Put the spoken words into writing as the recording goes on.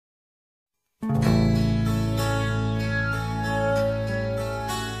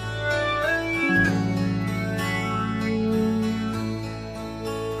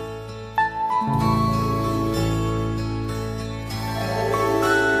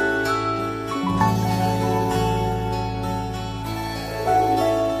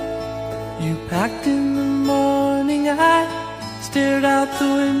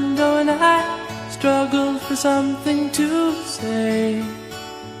the window and I struggled for something to say.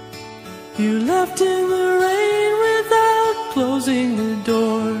 You left in the rain without closing the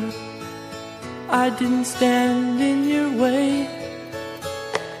door. I didn't stand in your way.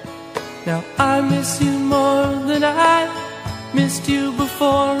 Now I miss you more than I missed you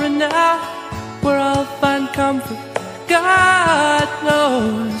before, and now where I'll find comfort, God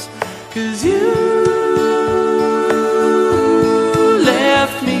knows. 'Cause you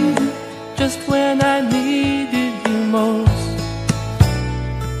left me just when I needed you most.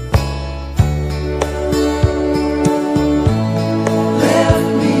 Left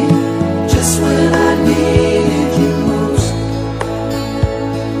me just when I needed you most.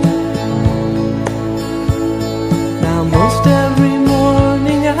 Now most every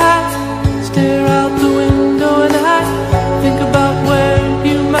morning I stare out the window and I think about where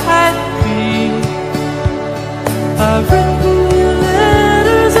you might be. I've written you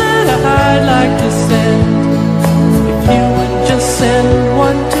letters that I'd like to send, if you would just send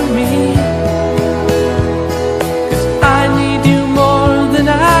one to me. 'Cause I need you more than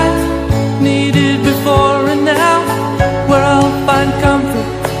I needed before, and now where I'll find comfort,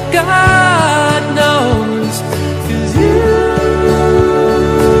 God knows. 'Cause you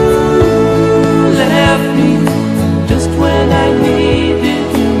left me just when I needed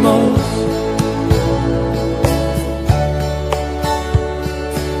you most.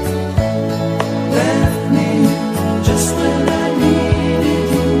 Left me just when I needed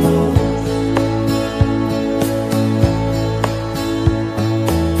you most.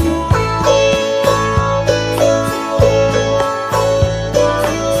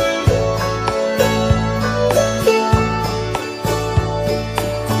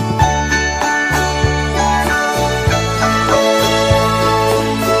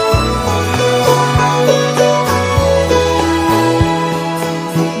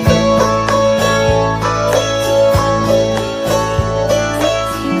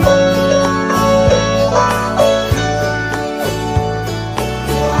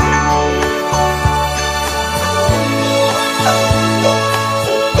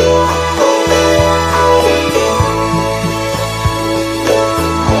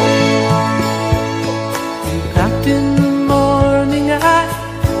 In the morning I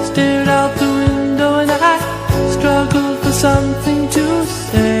stared out the window and I struggled for something to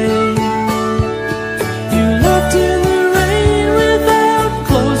say. You left in the rain without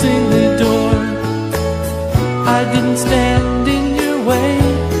closing the door. I didn't stand in your way.